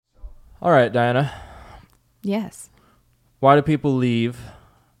All right, Diana. Yes. Why do people leave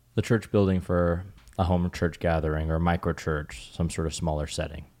the church building for a home church gathering or micro church, some sort of smaller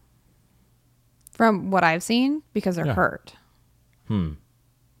setting? From what I've seen, because they're hurt.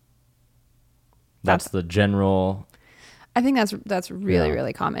 That's the general. I think that's really,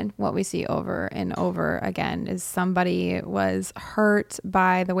 really common. What we see over and over again is somebody was hurt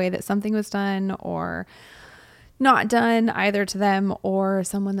by the way that something was done or not done either to them or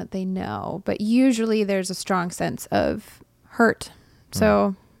someone that they know. But usually there's a strong sense of hurt.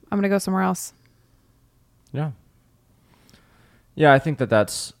 So I'm going to go somewhere else. Yeah. Yeah, I think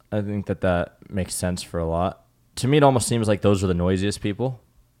that makes sense for a lot. To me, it almost seems like those are the noisiest people,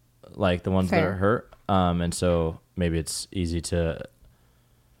 like the ones that are hurt. And so maybe it's easy to,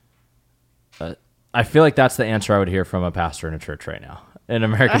 I feel like that's the answer I would hear from a pastor in a church right now, in an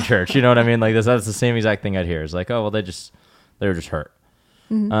American church. You know what I mean? Like that's the same exact thing I'd hear. It's like, oh, well, they were just hurt.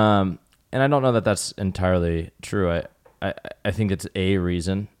 Mm-hmm. And I don't know that that's entirely true. I think it's a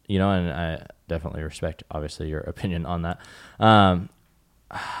reason, and I definitely respect, obviously, your opinion on that.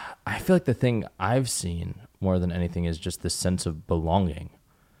 I feel like the thing I've seen more than anything is just this sense of belonging.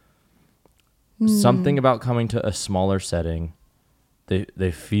 Something about coming to a smaller setting,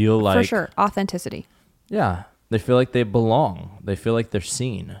 they feel like... For sure, authenticity. Yeah, they feel like they belong. They feel like they're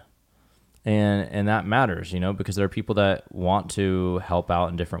seen. And that matters, because there are people that want to help out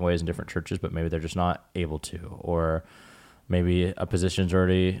in different ways in different churches, but maybe they're just not able to, or maybe a position's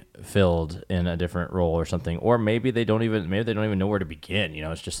already filled in a different role or something, or maybe they don't even know where to begin.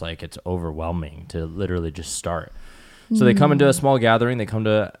 It's just like it's overwhelming to literally just start. So they come into a small gathering, they come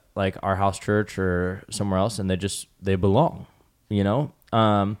to like our house church or somewhere else, and they belong.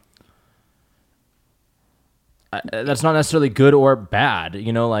 That's not necessarily good or bad,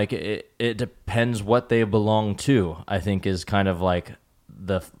 like it depends what they belong to, I think, is kind of like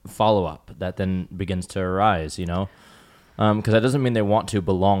the follow-up that then begins to arise, because that doesn't mean they want to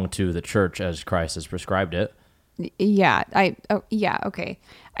belong to the church as Christ has prescribed it. Yeah. Okay.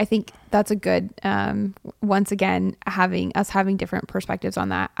 I think that's a good, once again, having different perspectives on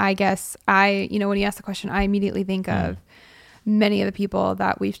that. I guess when you ask the question, I immediately think of many of the people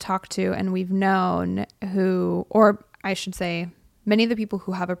that we've talked to and we've known or I should say, many of the people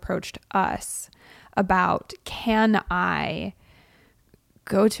who have approached us about, can I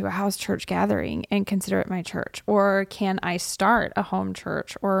go to a house church gathering and consider it my church? Or can I start a home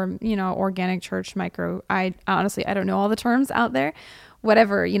church or, organic church, micro? I honestly, I don't know all the terms out there,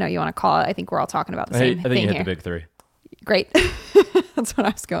 whatever, you want to call it. I think we're all talking about the same thing here. I think you hit the big three. Great. That's what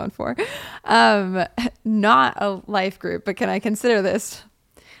I was going for. Not a life group, but can I consider this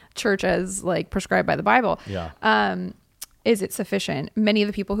church as like prescribed by the Bible? Yeah. Is it sufficient? Many of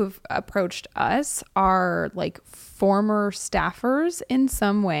the people who've approached us are like former staffers in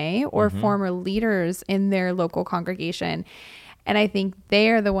some way or former leaders in their local congregation. And I think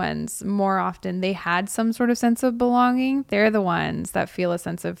they're the ones more often, they had some sort of sense of belonging. They're the ones that feel a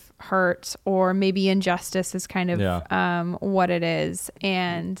sense of hurt or maybe injustice is kind of what it is.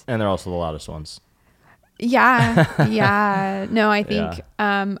 And they're also the loudest ones. Yeah. Yeah. No, I think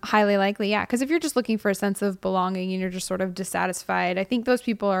highly likely. Yeah. Because if you're just looking for a sense of belonging and you're just sort of dissatisfied, I think those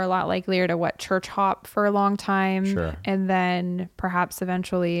people are a lot likelier to church hop for a long time. Sure. And then perhaps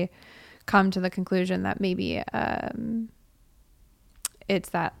eventually come to the conclusion that maybe it's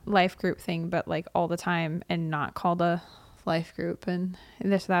that life group thing, but like all the time and not called a life group and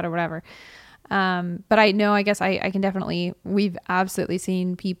this, that, or whatever. But I know, I guess I can definitely, we've absolutely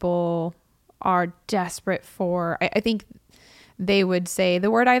seen people are desperate for, I think they would say the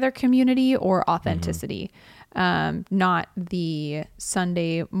word either community or authenticity, not the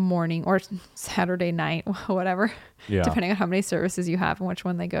Sunday morning or Saturday night, whatever, depending on how many services you have and which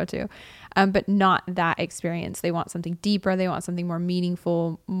one they go to. But not that experience. They want something deeper. They want something more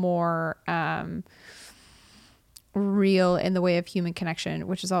meaningful, more real in the way of human connection,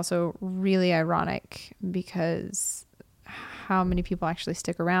 which is also really ironic because how many people actually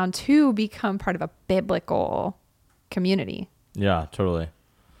stick around to become part of a biblical community? Yeah, totally.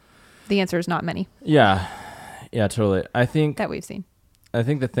 The answer is not many. Yeah, totally. I think that we've seen. I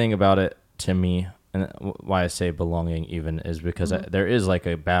think the thing about it to me, and why I say belonging even, is because there is like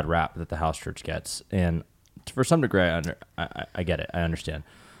a bad rap that the house church gets, and for some degree, I get it. I understand.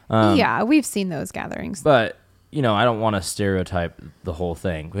 Yeah, we've seen those gatherings, but I don't want to stereotype the whole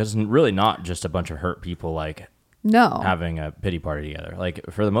thing because it's really not just a bunch of hurt people having a pity party together. Like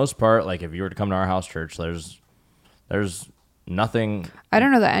for the most part, like if you were to come to our house church, there's nothing. I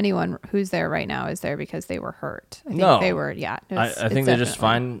don't know that anyone who's there right now is there because they were hurt. I think they were. Yeah, I think they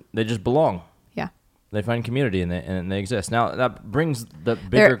just belong. Yeah. They find community and they exist. Now that brings the bigger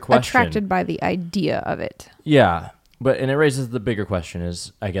They're question. attracted by the idea of it. Yeah. And it raises the bigger question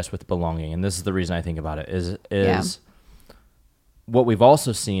is, I guess, with belonging. And this is the reason I think about it is what we've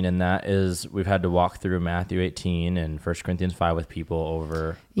also seen in that is we've had to walk through Matthew 18 and 1 Corinthians 5 with people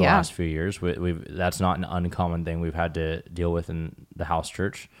over the last few years. That's not an uncommon thing we've had to deal with in the house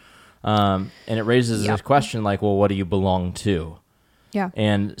church. And it raises this question like, well, what do you belong to? Yeah.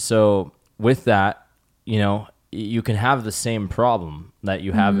 And so with that, you can have the same problem that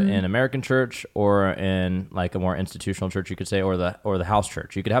you have in American church or in like a more institutional church, you could say, or the house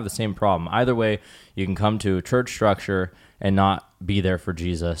church. You could have the same problem. Either way, you can come to a church structure and not be there for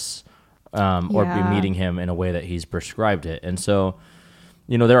Jesus, or be meeting him in a way that he's prescribed it. And so,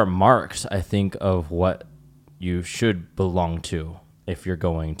 there are marks, I think, of what you should belong to if you're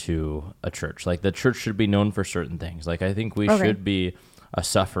going to a church. Like the church should be known for certain things. Like I think we should be a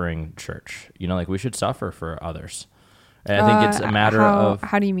suffering church. Like we should suffer for others. And I think it's a matter of...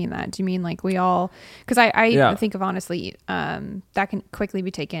 How do you mean that? Do you mean like we all... Because I think of honestly, that can quickly be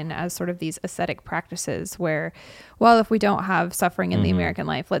taken as sort of these ascetic practices where, well, if we don't have suffering in the American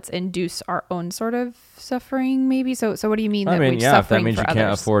life, let's induce our own sort of suffering maybe. So what do you mean? If that means you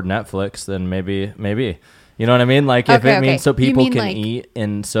can't afford Netflix, then maybe. You know what I mean? Like if it means so people can like, eat.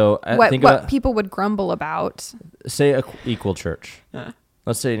 And so what people would grumble about. Say an equal church.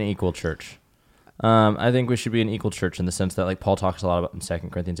 Let's say an equal church. I think we should be an equal church in the sense that like Paul talks a lot about in 2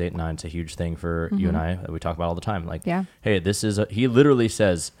 Corinthians 8:9. It's a huge thing for you and I that we talk about all the time. Like, hey, he literally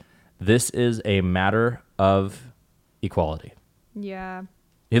says, this is a matter of equality. Yeah.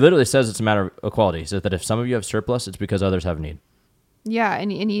 He literally says it's a matter of equality. He says that if some of you have surplus, it's because others have need. Yeah,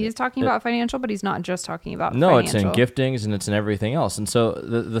 and he is talking about financial, but he's not just talking about financial. It's in giftings and it's in everything else. And so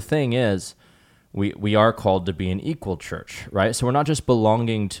the thing is, we are called to be an equal church, right? So we're not just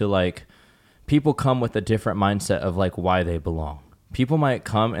belonging to like... People come with a different mindset of like why they belong. People might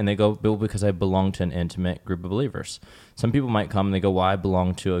come and they go, Bill, because I belong to an intimate group of believers. Some people might come and they go, well, I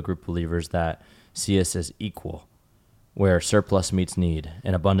belong to a group of believers that see us as equal, where surplus meets need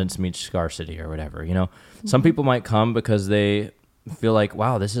and abundance meets scarcity or whatever. Some people might come because they feel like,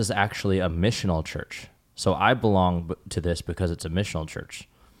 wow, this is actually a missional church. So I belong to this because it's a missional church.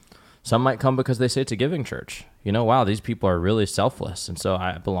 Some might come because they say it's a giving church. Wow, these people are really selfless. And so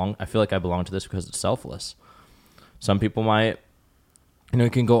I feel like I belong to this because it's selfless. Some people might,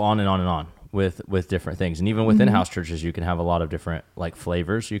 it can go on and on and on with different things. And even within house churches, you can have a lot of different like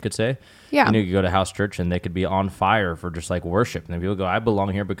flavors, you could say. Yeah. You go to house church and they could be on fire for just like worship. And then people go, I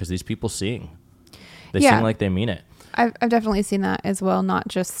belong here because these people sing. They sing like they mean it. I've definitely seen that as well. Not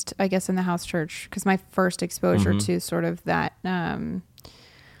just, I guess, in the house church, because my first exposure to sort of that,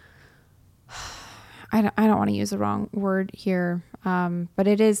 I don't want to use the wrong word here, but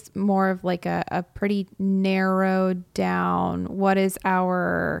it is more of like a pretty narrowed down, what is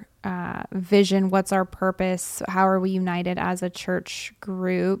our vision, what's our purpose, how are we united as a church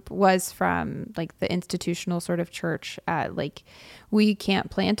group, was from like the institutional sort of church. Like we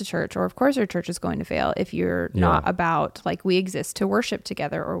can't plant a church, or of course our church is going to fail if you're not about like we exist to worship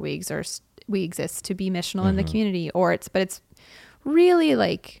together, or we exist to be missional in the community, or it's really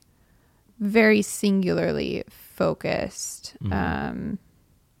like very singularly focused.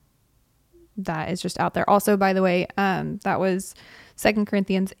 That is just out there. Also, by the way, that was 2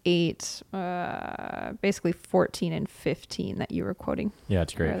 Corinthians 8, basically 14 and 15 that you were quoting. Yeah,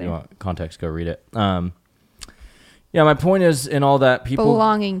 it's great. Earlier. If you want context, go read it. My point is in all that people...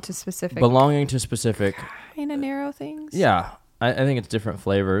 Belonging to specific kind of narrow things. Yeah. I think it's different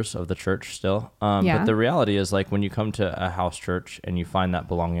flavors of the church still. But the reality is like when you come to a house church and you find that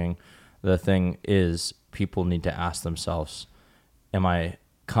belonging... The thing is, people need to ask themselves, am I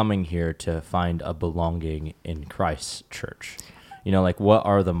coming here to find a belonging in Christ's church? Like what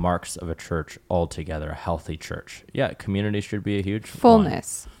are the marks of a church altogether, a healthy church? Yeah, community should be a huge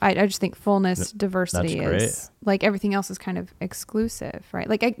fullness. I just think fullness, diversity is like everything else is kind of exclusive, right?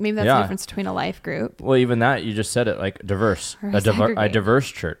 Like maybe that's the difference between a life group. Well, even that, you just said it, like diverse, a diverse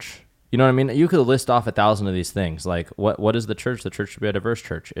church. You know what I mean? You could list off 1,000 of these things. Like, what is the church? The church should be a diverse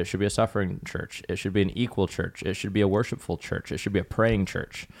church. It should be a suffering church. It should be an equal church. It should be a worshipful church. It should be a praying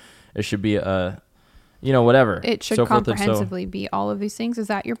church. It should be a, whatever. It should comprehensively be all of these things. Is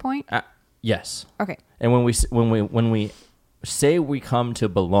that your point? Yes. Okay. And when we say we come to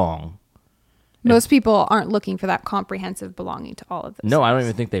belong, most people aren't looking for that comprehensive belonging to all of this. No, I don't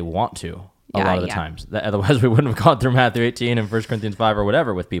even think they want to. A lot of the times. Otherwise, we wouldn't have gone through Matthew 18 and 1 Corinthians 5 or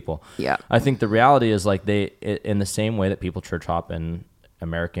whatever with people. Yeah. I think the reality is like in the same way that people church hop in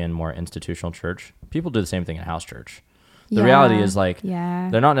American, more institutional church, people do the same thing in house church. The reality is like, yeah.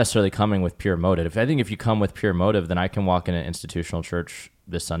 they're not necessarily coming with pure motive. I think if you come with pure motive, then I can walk in an institutional church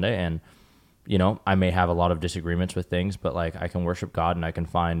this Sunday and, you know, I may have a lot of disagreements with things, but like I can worship God and I can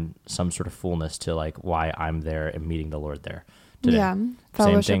find some sort of fullness to like why I'm there and meeting the Lord there today. Yeah.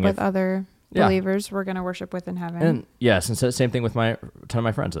 Fellowship with other believers we're going to worship with in heaven. And yes, and so same thing with a ton of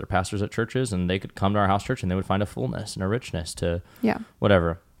my friends that are pastors at churches, and they could come to our house church and they would find a fullness and a richness to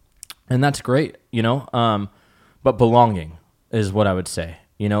whatever. And that's great, you know, but belonging is what I would say.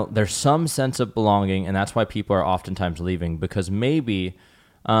 You know, there's some sense of belonging, and that's why people are oftentimes leaving, because maybe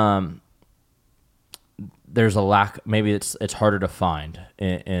there's a lack, maybe it's harder to find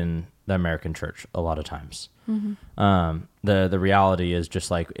in the American church a lot of times. Mm-hmm. The reality is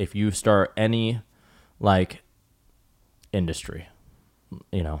just like, if you start any like industry,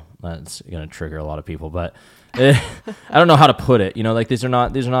 you know, that's going to trigger a lot of people, but I don't know how to put it. You know, like these are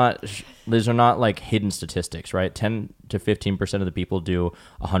not like hidden statistics, right? 10 to 15% of the people do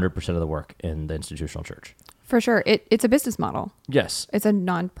 100% of the work in the institutional church. For sure. It's a business model. Yes. It's a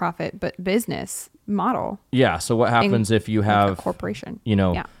nonprofit, but business model. Yeah. So what happens if you have like a corporation, you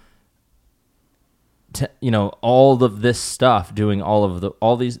know, all of this stuff doing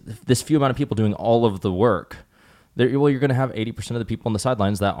this few amount of people doing all of the work. You're going to have 80% of the people on the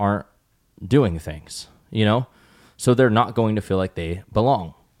sidelines that aren't doing things, you know? So they're not going to feel like they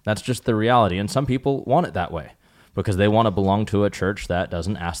belong. That's just the reality. And some people want it that way because they want to belong to a church that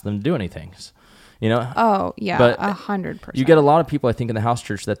doesn't ask them to do anything, you know? Oh, yeah, but 100%. You get a lot of people, I think, in the house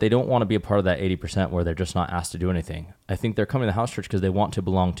church that they don't want to be a part of that 80% where they're just not asked to do anything. I think they're coming to the house church because they want to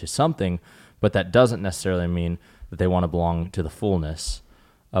belong to something, but that doesn't necessarily mean that they want to belong to the fullness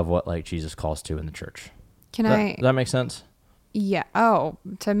of what like Jesus calls to in the church. Does that make sense? Yeah. Oh,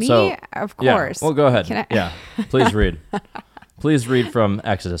 to me, of course. Yeah. Well, go ahead. Yeah. Please read. Please read from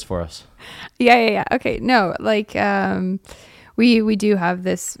Exodus for us. Yeah. Okay. No, like, we do have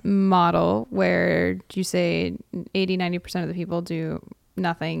this model where you say 80-90% of the people do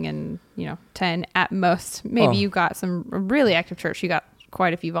nothing, and, you know, 10 at most. Maybe you got some really active church. You got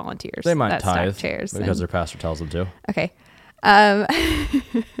quite a few volunteers. They might tithe chairs because their pastor tells them to. Okay.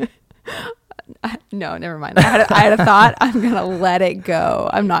 No, never mind. I had a thought. I'm going to let it go.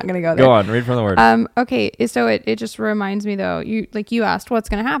 I'm not going to go there. Go on, read from the word. Okay. So it just reminds me though, you asked what's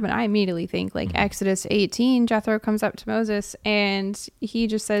going to happen. I immediately think like Exodus 18, Jethro comes up to Moses and he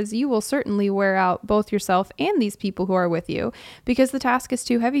just says, you will certainly wear out both yourself and these people who are with you because the task is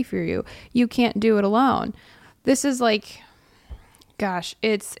too heavy for you. You can't do it alone. This is like, gosh,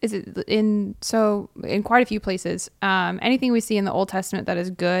 is it in quite a few places, anything we see in the Old Testament that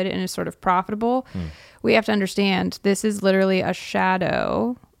is good and is sort of profitable, we have to understand this is literally a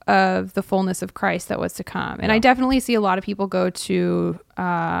shadow of the fullness of Christ that was to come. And I definitely see a lot of people go to,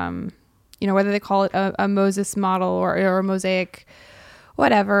 whether they call it a Moses model or a Mosaic,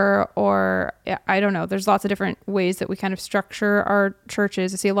 whatever, or I don't know. There's lots of different ways that we kind of structure our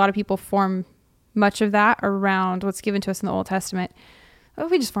churches. I see a lot of people form much of that around what's given to us in the Old Testament. Oh,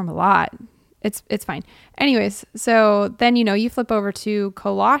 we just form a lot. It's fine. Anyways, so then, you flip over to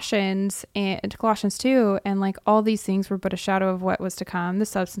Colossians 2, and like all these things were but a shadow of what was to come. The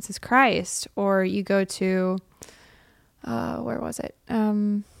substance is Christ. Or you go to, where was it?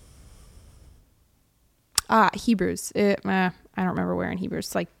 Hebrews. I don't remember where in Hebrews.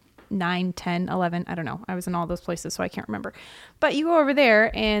 It's like 9, 10, 11. I don't know. I was in all those places, so I can't remember. But you go over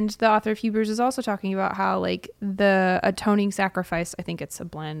there, and the author of Hebrews is also talking about how, like, the atoning sacrifice, I think it's a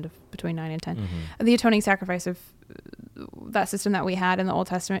blend between 9 and 10, the atoning sacrifice of that system that we had in the Old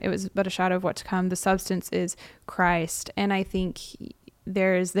Testament, it was but a shadow of what to come. The substance is Christ. And I think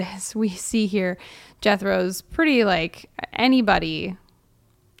there's this, we see here, Jethro's pretty like anybody.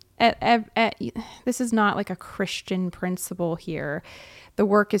 This is not like a Christian principle here. The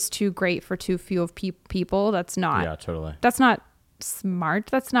work is too great for too few of people. That's not. Yeah, totally. That's not smart.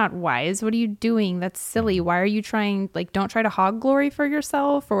 That's not wise. What are you doing? That's silly. Why are you trying? Like, don't try to hog glory for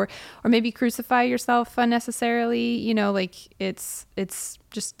yourself, or maybe crucify yourself unnecessarily. Like it's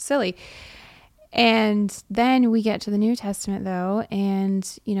just silly. And then we get to the New Testament, though, and,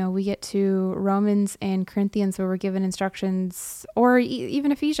 we get to Romans and Corinthians, where we're given instructions, or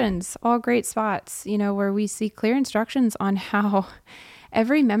even Ephesians, all great spots, where we see clear instructions on how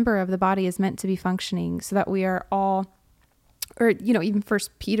every member of the body is meant to be functioning, so that we are all, or, even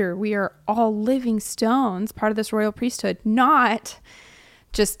First Peter, we are all living stones, part of this royal priesthood, not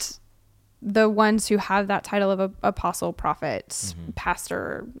just the ones who have that title of apostle, prophet,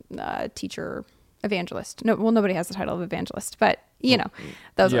 pastor, teacher, evangelist. No, well, nobody has the title of evangelist, but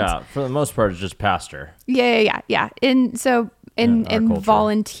those ones. Yeah, for the most part, it's just pastor. Yeah. And so, and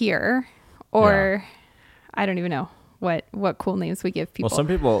volunteer, or I don't even know what cool names we give people. Well, some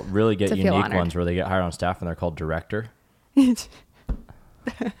people really get to feel unique honored. ones where they get hired on staff and they're called director.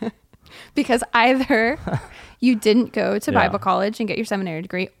 Because either you didn't go to Yeah. Bible college and get your seminary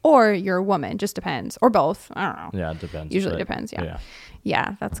degree, or you're a woman. Just depends. Or both. I don't know. Yeah, it depends. Usually but- depends.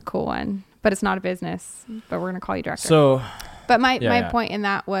 Yeah, that's a cool one. But it's not a business. But we're gonna call you director. So but my yeah. point in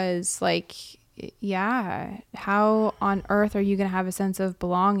that was like, yeah, how on earth are you gonna have a sense of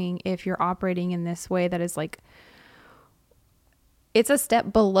belonging if you're operating in this way that is like, it's a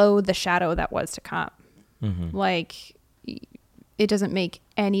step below the shadow that was to come. mhm. Like, it doesn't make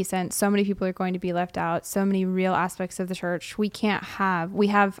any sense. So many people are going to be left out. So many real aspects of the church we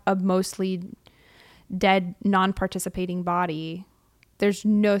have a mostly dead, non-participating body. There's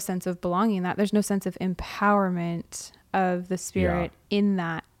no sense of belonging in that. There's no sense of empowerment of the Spirit in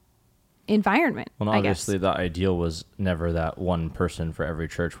that environment. Well, I obviously, guess. the ideal was never that one person for every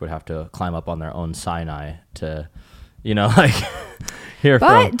church would have to climb up on their own Sinai to, like hear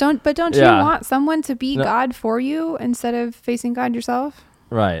But from. don't you Yeah. want someone to be No. God for you instead of facing God yourself?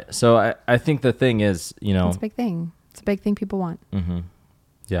 Right. So I think the thing is, It's a big thing. It's a big thing people want. mm-hmm.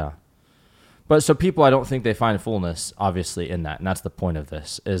 Yeah. But so people, I don't think they find fullness, obviously, in that. And that's the point of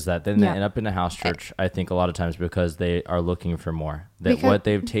this, is that then they Yeah. end up in a house church, I think, a lot of times because they are looking for more. That Because what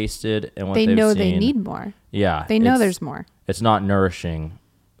they've tasted and what They they've know seen. they need more. Yeah. They know it's- there's more. It's not nourishing,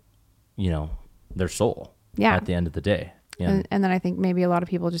 their soul Yeah. at the end of the day. Yeah. And then I think maybe a lot of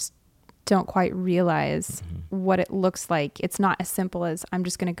people just don't quite realize what it looks like. It's not as simple as I'm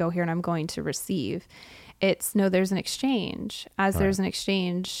just going to go here and I'm going to receive. It's no, there's an exchange. As there's an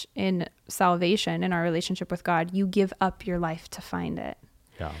exchange in salvation, in our relationship with God, you give up your life to find it.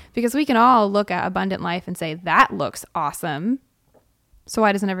 Yeah. Because we can all look at abundant life and say, that looks awesome. So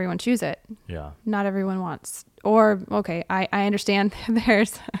why doesn't everyone choose it? Yeah. Not everyone wants. Or, okay, I understand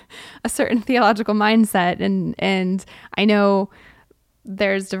there's a certain theological mindset and I know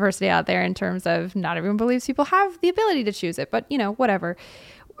there's diversity out there in terms of not everyone believes people have the ability to choose it, but whatever.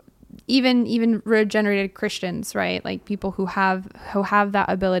 Even regenerated Christians, right? Like people who have that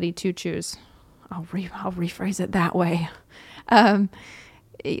ability to choose. I'll rephrase it that way.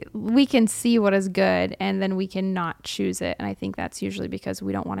 We can see what is good and then we can not choose it. And I think that's usually because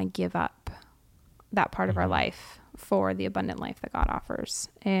we don't want to give up that part of our life for the abundant life that God offers.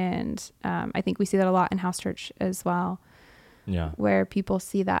 And I think we see that a lot in house church as well, Yeah. where people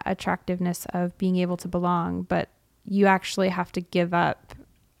see that attractiveness of being able to belong, but you actually have to give up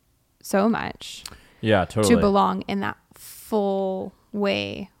so much Yeah, totally. to belong in that full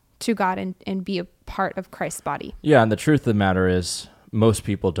way to God and be a part of Christ's body. Yeah, and the truth of the matter is most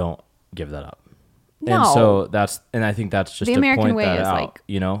people don't give that up. No. And so I think that's just The to American point way that is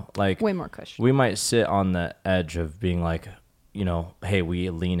out, like Way more cush. we might sit on the edge of being like, hey, we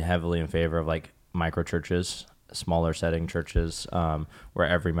lean heavily in favor of like micro churches, smaller setting churches, where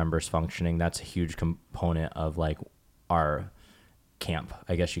every member is functioning. That's a huge component of like our camp,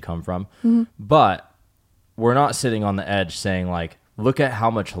 I guess you come from. Mm-hmm. But we're not sitting on the edge saying like, look at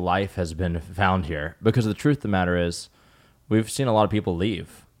how much life has been found here. Because the truth of the matter is we've seen a lot of people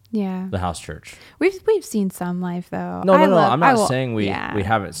leave Yeah. the house church. We've seen some life though. No. I'm not saying we yeah.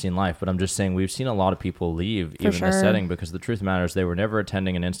 haven't seen life, but I'm just saying we've seen a lot of people leave even the sure. setting because the truth of the matter is they were never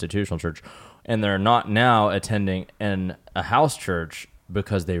attending an institutional church and they're not now attending in a house church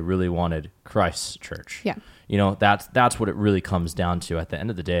because they really wanted Christ's church. Yeah. That's what it really comes down to at the end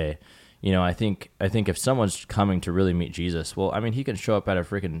of the day. I think if someone's coming to really meet Jesus, well, I mean, he can show up at a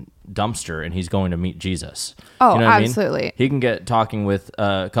freaking dumpster and he's going to meet Jesus. Oh, You know what I mean? absolutely. He can get talking with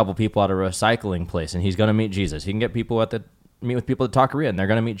a couple people at a recycling place and he's going to meet Jesus. He can get people meet with people at Taqueria and they're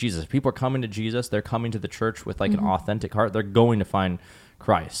going to meet Jesus. If people are coming to Jesus, they're coming to the church with like an authentic heart. They're going to find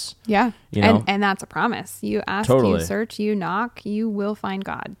Christ. Yeah. You know? And that's a promise. You ask, Totally. you search, you knock, you will find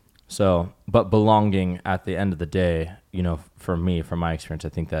God. So, but belonging at the end of the day, for me, from my experience, I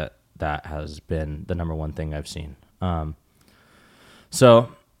think that has been the number one thing I've seen. So,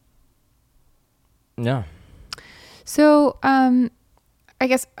 yeah. So, I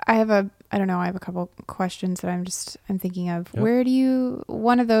guess I have a couple questions that I'm thinking of. Yep.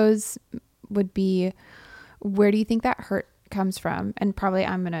 One of those would be, where do you think that hurt comes from? And probably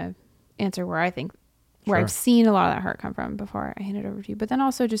I'm going to answer where Sure. I've seen a lot of that hurt come from before I hand it over to you. But then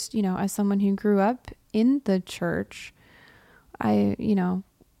also just, as someone who grew up in the church,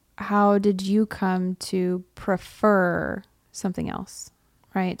 how did you come to prefer something else,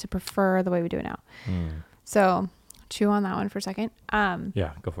 right? To prefer the way we do it now. So chew on that one for a second.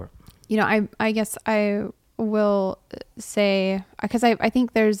 Yeah, go for it. I guess I will say, because I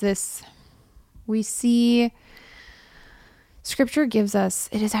think there's this, we see Scripture gives us,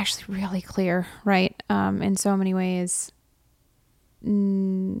 it is actually really clear, right? In so many ways,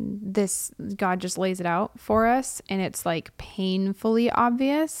 this God just lays it out for us, and it's like painfully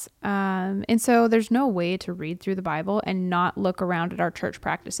obvious. And so there's no way to read through the Bible and not look around at our church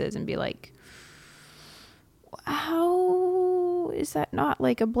practices and be like, how is that not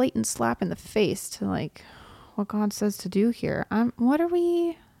like a blatant slap in the face to like what God says to do here? And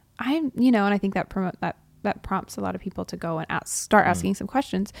I think that prompts a lot of people to go and start asking some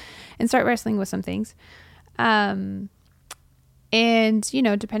questions and start wrestling with some things. And,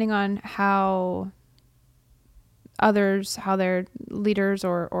 depending on how their leaders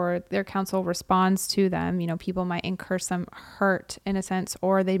or their council responds to them, people might incur some hurt in a sense,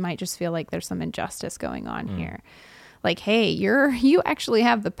 or they might just feel like there's some injustice going on here. Like, hey, you actually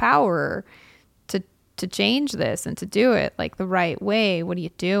have the power to change this and to do it like the right way. What are you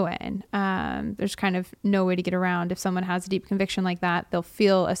doing? There's kind of no way to get around. If someone has a deep conviction like that, they'll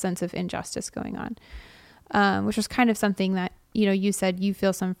feel a sense of injustice going on, which was kind of something that, you said you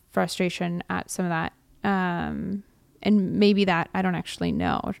feel some frustration at some of that. And maybe that, I don't actually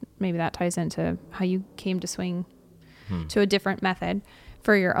know, maybe that ties into how you came to swing to a different method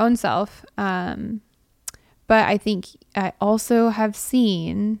for your own self. But I think I also have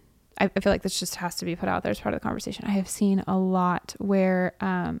seen, I feel like this just has to be put out there as part of the conversation. I have seen a lot where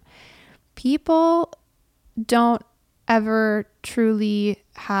people don't ever truly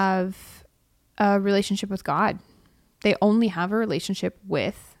have a relationship with God. They only have a relationship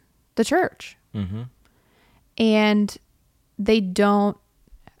with the church. Mm-hmm. And they don't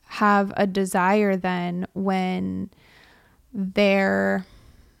have a desire then when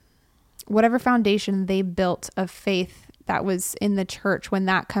whatever foundation they built of faith that was in the church, when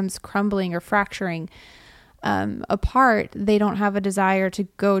that comes crumbling or fracturing apart, they don't have a desire to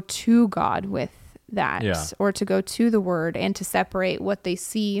go to God with that, or to go to the word and to separate what they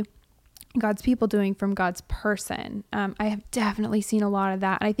see God's people doing from God's person. I have definitely seen a lot of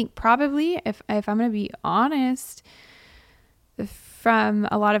that. And I think probably if I'm going to be honest, from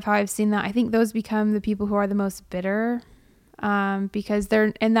a lot of how I've seen that, I think those become the people who are the most bitter, because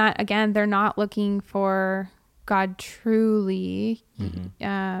they're not looking for God truly.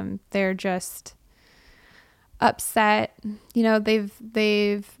 Mm-hmm. They're just upset.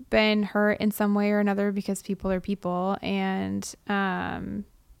 They've been hurt in some way or another because people are people, and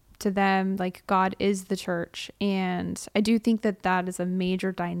to them, like, God is the church. And I do think that is a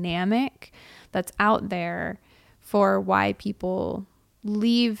major dynamic that's out there for why people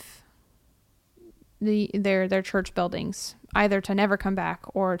leave their church buildings, either to never come back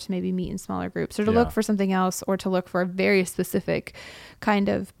or to maybe meet in smaller groups, or to look for something else, or to look for a very specific kind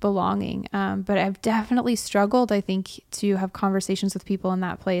of belonging. But I've definitely struggled, I think, to have conversations with people in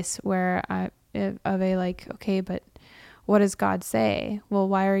that place where okay, but what does God say? Well,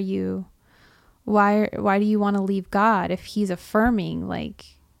 why do you want to leave God if he's affirming like,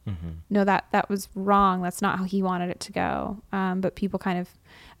 no, that was wrong. That's not how he wanted it to go. But people kind of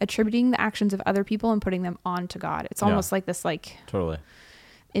attributing the actions of other people and putting them onto God. It's almost like this, like, totally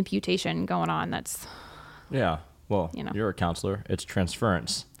imputation going on. That's, well, you're a counselor. It's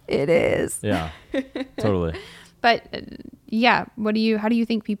transference. It is. Yeah, totally. But how do you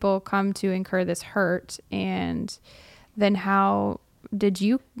think people come to incur this hurt? And then how did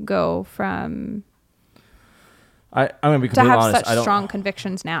you go from I'm gonna be to completely have honest, such strong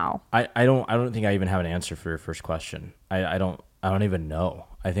convictions now? I don't think I even have an answer for your first question. I don't even know.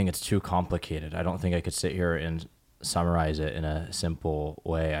 I think it's too complicated. I don't think I could sit here and summarize it in a simple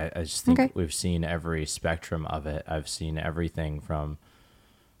way. I just think we've seen every spectrum of it. I've seen everything from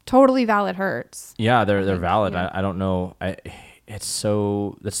totally valid hurts. Yeah, they're valid. Yeah. I don't know. That's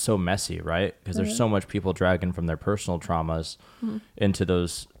so messy, right? Because there's so much people dragging from their personal traumas into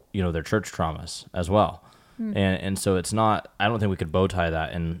those, their church traumas as well. And so it's not, I don't think we could bow tie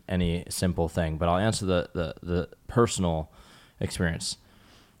that in any simple thing, but I'll answer the personal experience.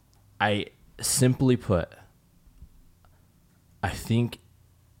 I simply put, I think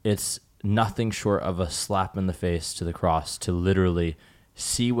it's nothing short of a slap in the face to the cross to literally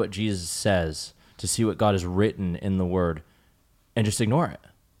see what Jesus says, to see what God has written in the word, and just ignore it,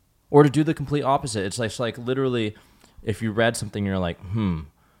 or to do the complete opposite. It's like literally, if you read something, you're like,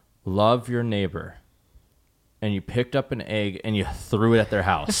 love your neighbor, and you picked up an egg and you threw it at their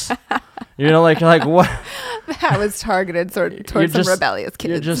house. You're like what? That was targeted towards some rebellious kids.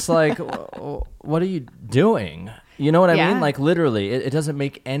 You're just like, what are you doing? You know what I mean? Like literally, it doesn't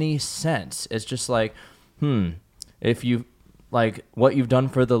make any sense. It's just like, if you like what you've done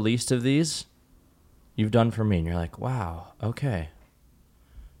for the least of these, you've done for me. And you're like, wow, okay.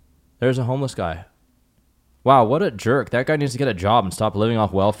 There's a homeless guy. wow, what a jerk. That guy needs to get a job and stop living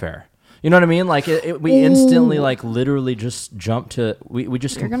off welfare. You know what I mean? Like we instantly, like literally just jump to, we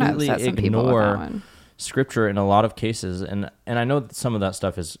just You're gonna completely upset some people with that ignore one. scripture in a lot of cases. And I know that some of that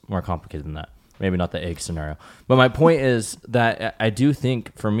stuff is more complicated than that. Maybe not the egg scenario. But my point is that I do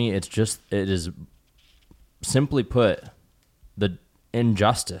think for me, it is simply put the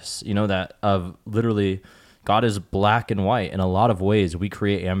injustice, that of literally God is black and white. In a lot of ways, we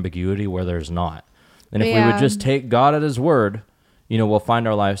create ambiguity where there's not. And if we would just take God at his word, we'll find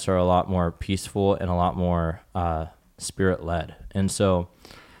our lives are a lot more peaceful and a lot more spirit-led. And so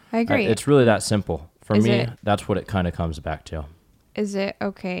I agree. It's really that simple. For me, that's what it kind of comes back to. Is it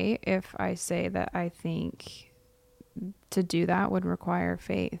okay if I say that I think to do that would require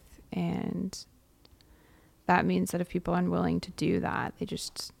faith? And that means that if people are unwilling to do that,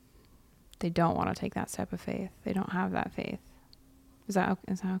 they don't want to take that step of faith. They don't have that faith. Is that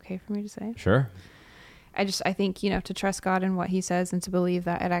okay for me to say? Sure. I think, to trust God in what he says and to believe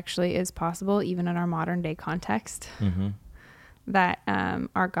that it actually is possible, even in our modern day context, that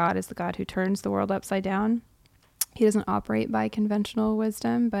our God is the God who turns the world upside down. He doesn't operate by conventional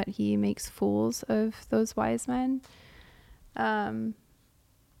wisdom, but he makes fools of those wise men.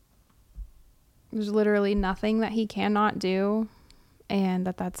 There's literally nothing that he cannot do, and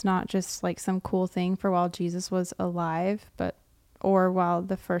that's not just like some cool thing for while Jesus was alive, or while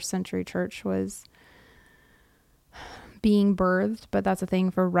the first century church was being birthed, but that's a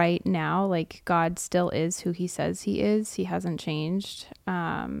thing for right now. Like, God still is who he says he is. He hasn't changed.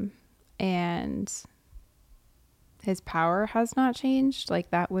 And his power has not changed.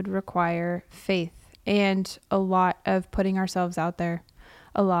 Like, that would require faith and a lot of putting ourselves out there,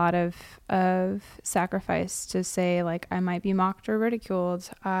 a lot of sacrifice to say, like, I might be mocked or ridiculed.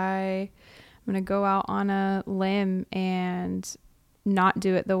 I'm going to go out on a limb and not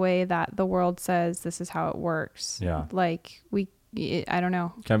do it the way that the world says this is how it works. Yeah. Like, I don't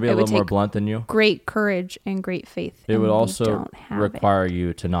know. Can I be a little more blunt than you? Great courage and great faith. It would also require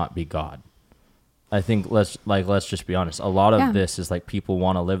you to not be God. I think let's just be honest. A lot of this is like people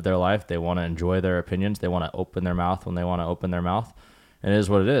want to live their life. They want to enjoy their opinions. They want to open their mouth when they want to open their mouth. And it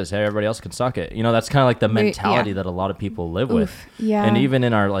is what it is. Hey, everybody else can suck it. That's kind of like the mentality that a lot of people live with. Yeah. And even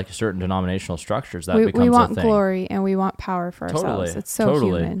in our like certain denominational structures, that becomes a thing. We want glory and we want power for ourselves. It's so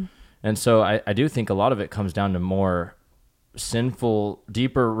human. And so I do think a lot of it comes down to more sinful,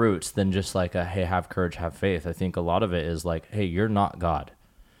 deeper roots than just like hey, have courage, have faith. I think a lot of it is like, hey, you're not God.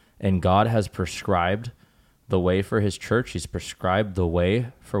 And God has prescribed the way for his church. He's prescribed the way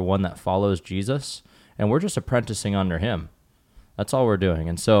for one that follows Jesus. And we're just apprenticing under him. That's all we're doing.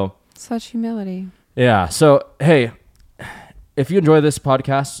 And so such humility. Yeah. So, hey, if you enjoy this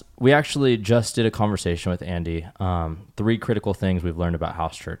podcast, we actually just did a conversation with Andy. 3 critical things we've learned about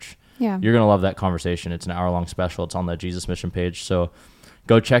house church. Yeah. You're going to love that conversation. It's an hour-long special. It's on the Jesus Mission page. So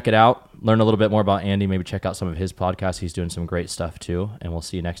go check it out. Learn a little bit more about Andy. Maybe check out some of his podcasts. He's doing some great stuff too. And we'll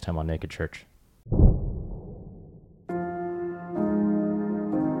see you next time on Naked Church.